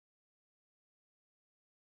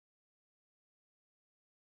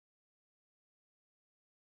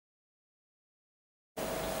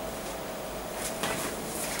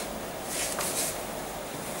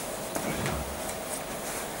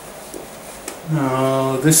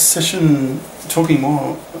Now, this session talking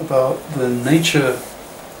more about the nature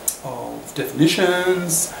of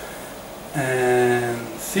definitions and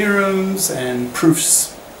theorems and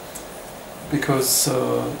proofs, because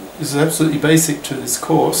this is absolutely basic to this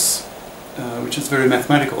course, which is very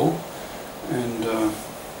mathematical, and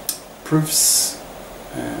proofs,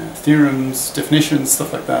 theorems, definitions,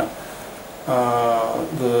 stuff like that, are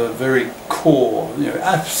the very core,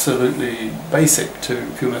 absolutely basic to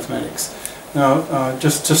pure mathematics. Now,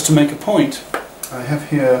 just to make a point, I have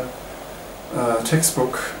here a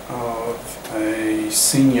textbook of a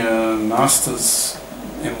senior master's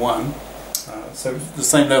M1, so the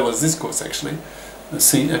same level as this course actually,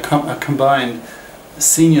 a combined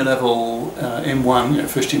senior level M1,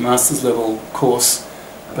 first year master's level course,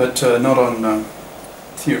 but not on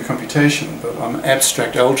theory of computation, but on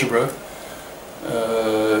abstract algebra,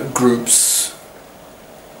 groups,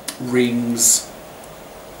 rings,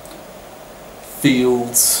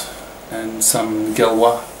 fields, and some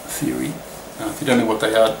Galois theory. If you don't know what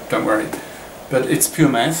they are, don't worry. But it's pure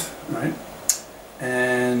math, right?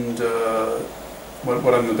 And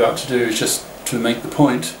what I'm about to do is just to make the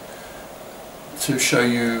point to show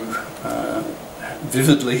you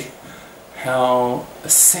vividly how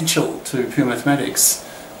essential to pure mathematics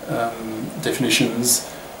definitions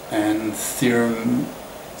and theorem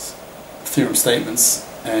statements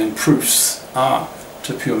and proofs are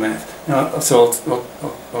to pure math. Now, so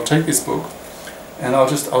I'll take this book and I'll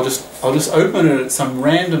just open it at some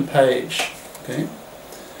random page, okay?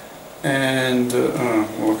 And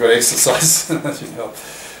we've got exercise that should help.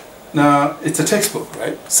 Now, it's a textbook,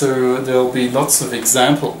 right? So there'll be lots of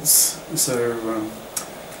examples. So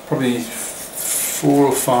probably 4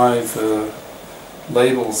 or 5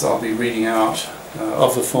 labels I'll be reading out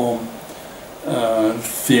of the form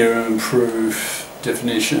theorem, proof,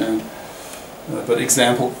 definition, but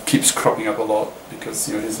example keeps cropping up a lot because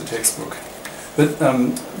it is a textbook. But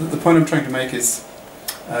the point I'm trying to make is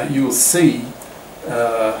you will see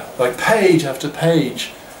like page after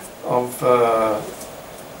page of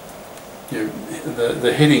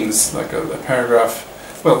the headings, like a paragraph.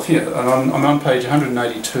 Well, here I'm on page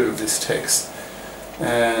 182 of this text,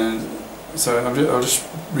 and so I'll just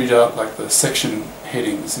read out like the section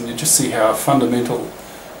headings, and you just see how fundamental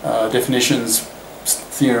definitions,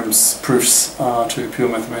 theorems, proofs are to pure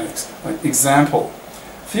mathematics. Like example,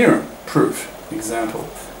 theorem, proof, example,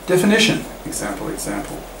 definition, example,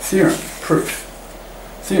 example, theorem, proof,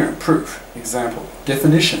 example,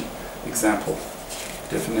 definition, example,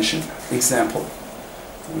 definition, example,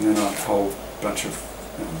 and then a whole bunch of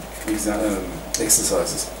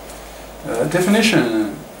exercises.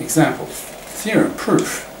 Definition, example, theorem,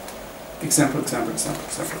 proof, example, example, example,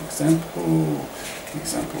 example, example,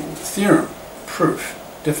 example, theorem, proof,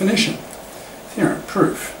 definition, theorem,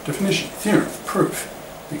 proof, definition, theorem, proof,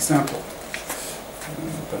 example,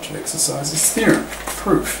 a bunch of exercises, theorem,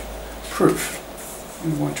 proof,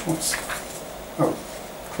 and one choice. Oh,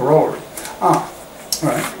 corollary.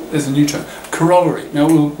 Right, there's a new term, corollary. Now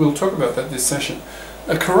we'll talk about that this session.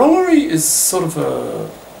 A corollary is sort of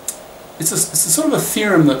it's a sort of a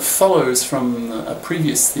theorem that follows from a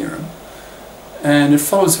previous theorem, and it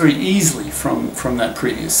follows very easily from that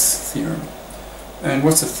previous theorem. And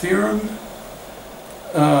what's a theorem?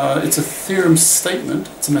 It's a theorem statement.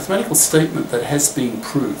 It's a mathematical statement that has been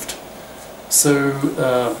proved.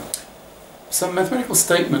 So some mathematical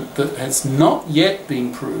statement that has not yet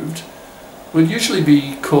been proved would usually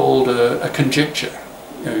be called a conjecture.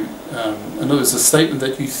 In other words, a statement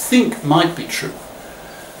that you think might be true.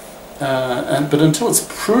 But until it's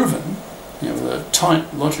proven, the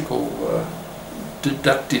tight logical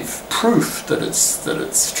deductive proof that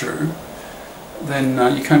it's true, then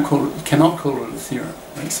you cannot call it a theorem.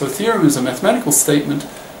 Right? So a theorem is a mathematical statement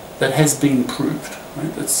that has been proved.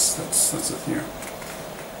 Right? That's a theorem.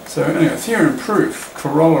 So anyway, theorem, proof,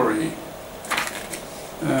 corollary,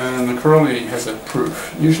 and the corollary has a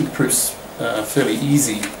proof. Usually the proof's fairly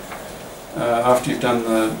easy after you've done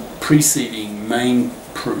the preceding main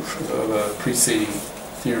proof of a preceding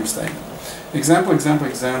theorem statement. Example, example,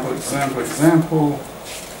 example, example, example.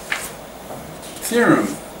 Theorem,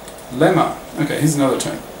 lemma. Okay, here's another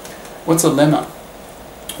term. What's a lemma?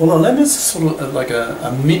 Well, a lemma is sort of like a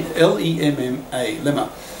L-E-M-M-A, lemma.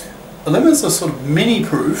 A lemma is a sort of mini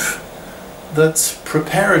proof that's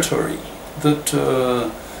preparatory,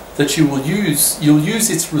 that you will use. You'll use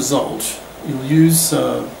its result. You'll use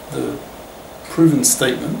the proven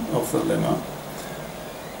statement of the lemma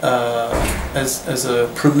as a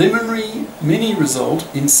preliminary mini result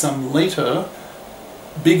in some later,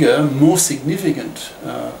 bigger, more significant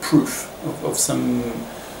proof of some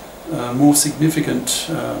more significant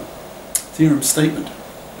theorem statement.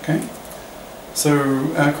 Okay, so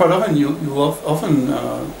quite often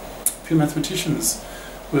pure mathematicians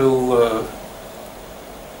will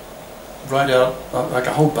write out like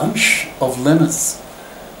a whole bunch of lemmas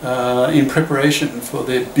in preparation for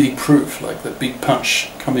their big proof, like the big punch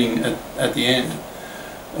coming at the end.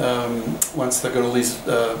 Once they've got all these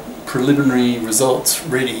preliminary results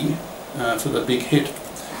ready for the big hit.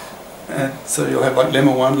 And so you'll have like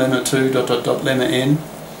lemma 1, lemma 2, ... lemma n,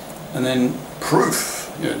 and then proof,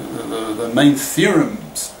 the main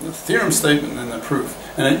theorems, the theorem statement and the proof.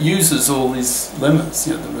 And it uses all these lemmas,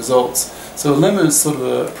 the results. So a lemma is sort of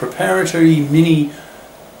a preparatory mini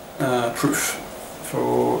proof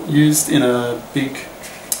used in a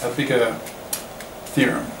bigger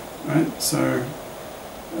theorem, right? So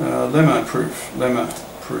lemma proof,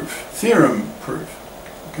 theorem proof.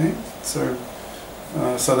 Okay,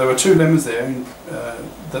 so there were two lemmas there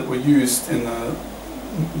that were used in the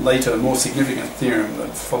later, more significant theorem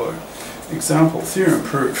that followed. Example, theorem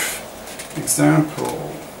proof.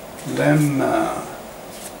 Example, lemma,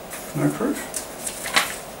 no proof.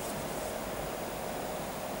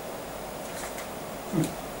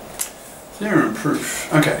 Theorem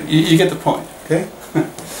proof. Okay, you get the point. Okay,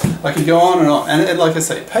 I could go on, and like I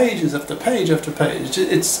say, pages after page after page.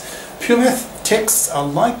 It's pure math texts are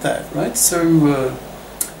like that, right? So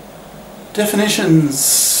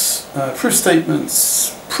definitions, proof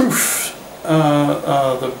statements, proof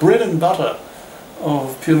are the bread and butter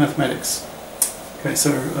of pure mathematics. Okay,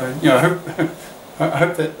 so I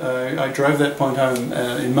hope that I drove that point home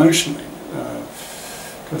emotionally,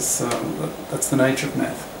 because that's the nature of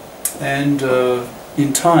math. And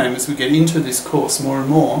in time, as we get into this course more and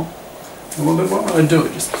more, what will I do?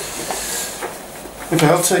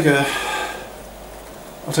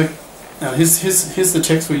 Now here's the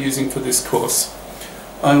text we're using for this course.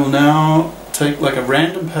 I will now take like a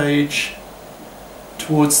random page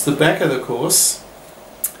towards the back of the course,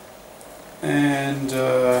 and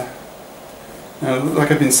now, like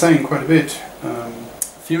I've been saying quite a bit,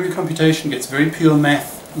 theory of computation gets very pure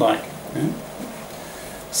math-like. Okay?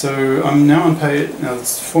 So I'm now on page, now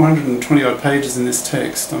there's 420 odd pages in this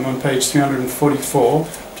text. I'm on page 344,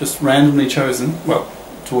 just randomly chosen, well,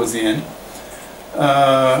 towards the end.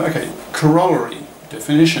 Okay, corollary,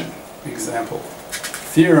 definition, example,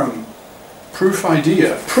 theorem, proof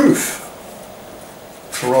idea, proof,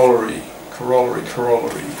 corollary,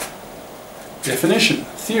 definition,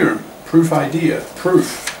 theorem, proof idea,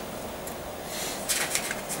 proof.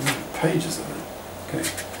 Pages of it. Okay.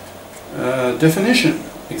 Definition,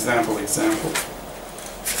 example,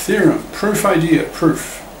 theorem, proof idea,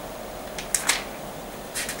 proof.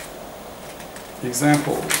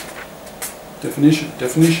 Example, definition,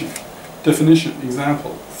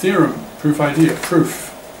 example, theorem, proof idea, proof.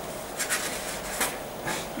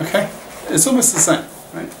 Okay, it's almost the same,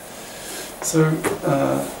 right? So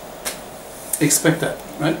expect that,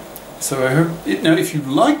 right? So I hope now, if you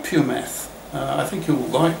like pure math, I think you'll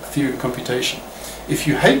like theory of computation. If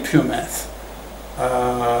you hate pure math,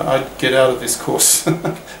 I'd get out of this course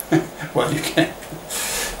while you can.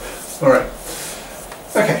 All right.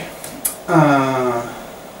 Okay.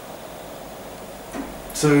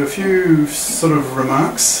 So a few sort of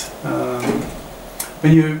remarks.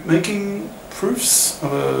 When you're making proofs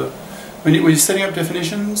of when you're setting up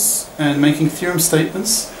definitions and making theorem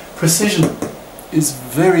statements, precision is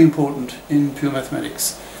very important in pure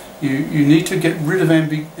mathematics. You need to get rid of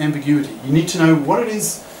ambiguity. You need to know what it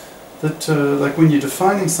is that, like when you're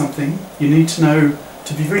defining something, you need to know,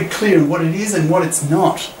 to be very clear on what it is and what it's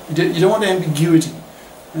not. You don't want ambiguity.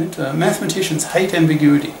 Right? Mathematicians hate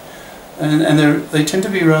ambiguity, and they tend to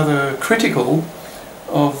be rather critical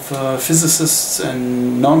of physicists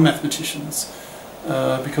and non-mathematicians,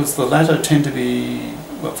 because the latter tend to be,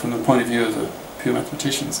 well, from the point of view of the pure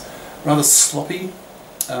mathematicians, rather sloppy,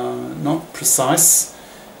 not precise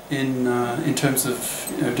in terms of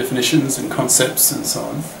definitions and concepts and so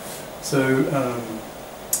on. So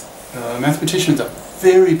mathematicians are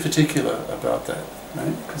very particular about that,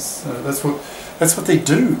 right? Because that's what they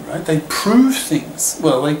do, right? They prove things.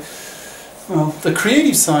 Well, the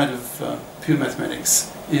creative side of pure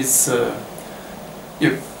mathematics is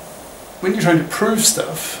when you're trying to prove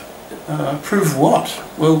stuff. Prove what?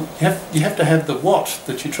 Well, you have to have the what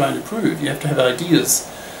that you're trying to prove. You have to have ideas.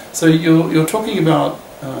 So you're talking about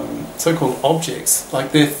so-called objects,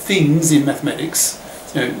 like they're things in mathematics,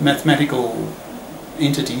 mathematical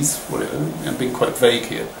entities, whatever. I'm being quite vague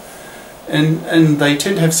here, and they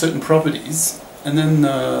tend to have certain properties. And then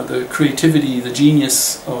the creativity, the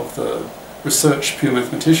genius of the research pure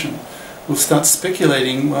mathematician will start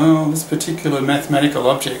speculating. Well, this particular mathematical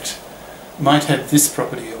object might have this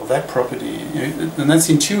property or that property, and that's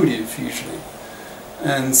intuitive usually.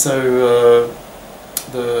 And so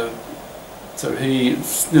so he,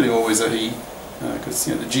 it's nearly always a he, because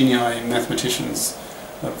the genii mathematicians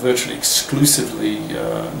are virtually exclusively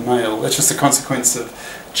male. That's just a consequence of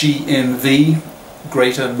GMV,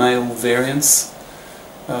 greater male variance.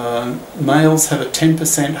 Males have a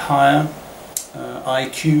 10% higher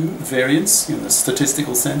IQ variance in the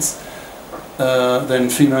statistical sense than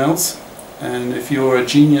females, and if you're a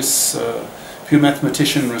genius, if you're a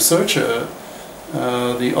mathematician researcher,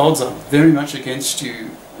 the odds are very much against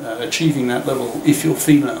you achieving that level if you're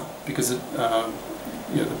female, because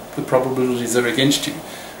the probabilities are against you,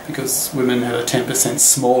 because women have a 10%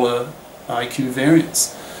 smaller IQ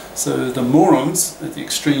variance. So the morons at the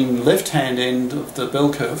extreme left-hand end of the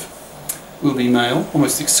bell curve will be male,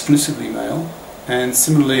 almost exclusively male, and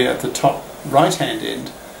similarly at the top right-hand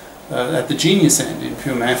end, at the genius end in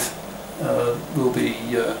pure math, will be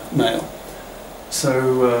male.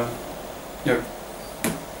 So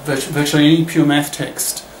virtually any pure math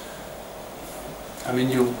text, I mean,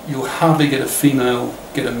 you'll hardly get a female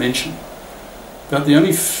get a mention. But the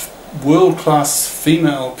only world-class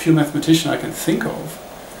female pure mathematician I can think of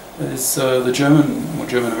is the German, or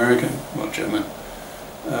German-American, well, German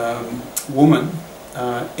woman,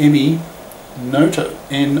 Emmy Noether,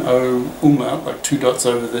 N-O umlaut, like 2 dots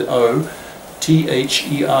over the O,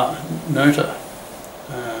 T-H-E-R, Noether.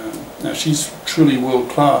 Now she's truly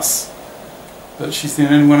world-class, but she's the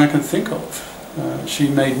only one I can think of. She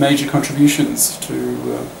made major contributions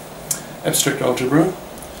to abstract algebra,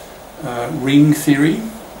 ring theory,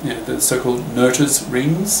 the so-called Noether's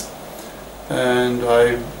rings, and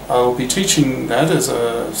I'll be teaching that as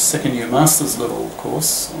a second-year master's level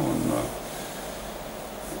course on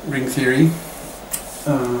ring theory.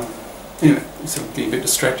 Anyway, so I'm getting a bit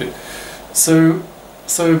distracted. So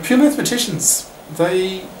pure mathematicians,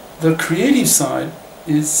 the creative side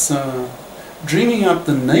is dreaming up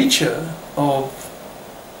the nature of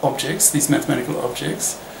objects, these mathematical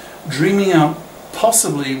objects, dreaming up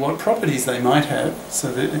possibly what properties they might have,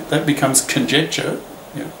 so that becomes conjecture,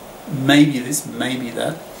 maybe this, maybe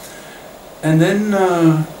that. And then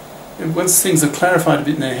once things are clarified a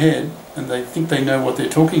bit in their head and they think they know what they're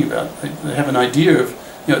talking about, they have an idea of,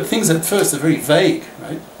 things at first are very vague,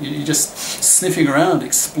 right? You're just sniffing around,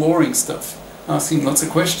 exploring stuff, asking lots of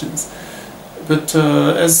questions. But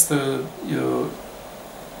as the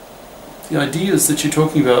ideas that you're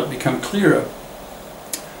talking about become clearer,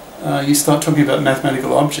 you start talking about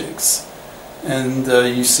mathematical objects, and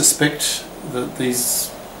you suspect that these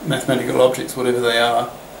mathematical objects, whatever they are,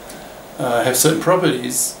 have certain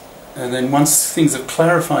properties, and then once things are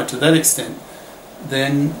clarified to that extent,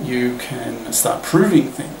 then you can start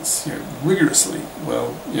proving things rigorously.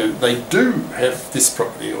 Well, they do have this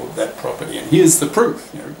property or that property, and here's the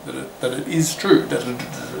proof that it is true.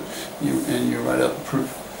 And you write out the proof.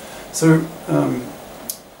 So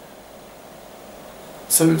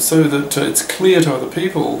so that it's clear to other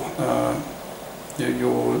people,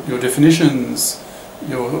 your definitions,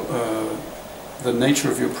 the nature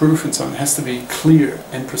of your proof and so on has to be clear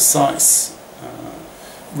and precise,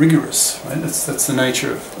 rigorous, right? That's the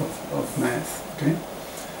nature of math. Okay.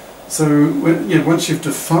 So once you've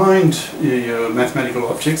defined your mathematical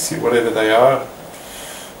objects, whatever they are,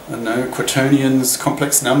 I don't know, quaternions,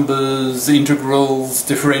 complex numbers, integrals,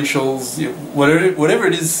 differentials, whatever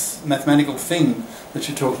it is, mathematical thing that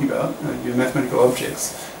you're talking about, your mathematical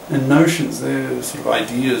objects, and notions, they're sort of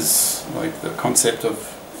ideas, like the concept of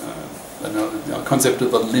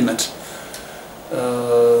a limit,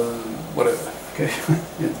 whatever. Okay,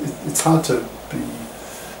 it's hard to be.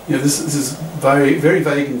 This is very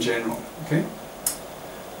vague in general. Okay.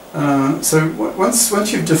 So once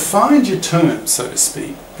you've defined your terms, so to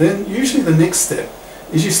speak, then usually the next step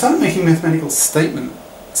is you start making mathematical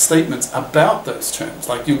statements about those terms.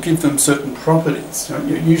 Like you give them certain properties.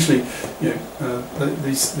 Usually,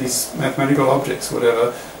 these mathematical objects,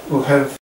 whatever, will have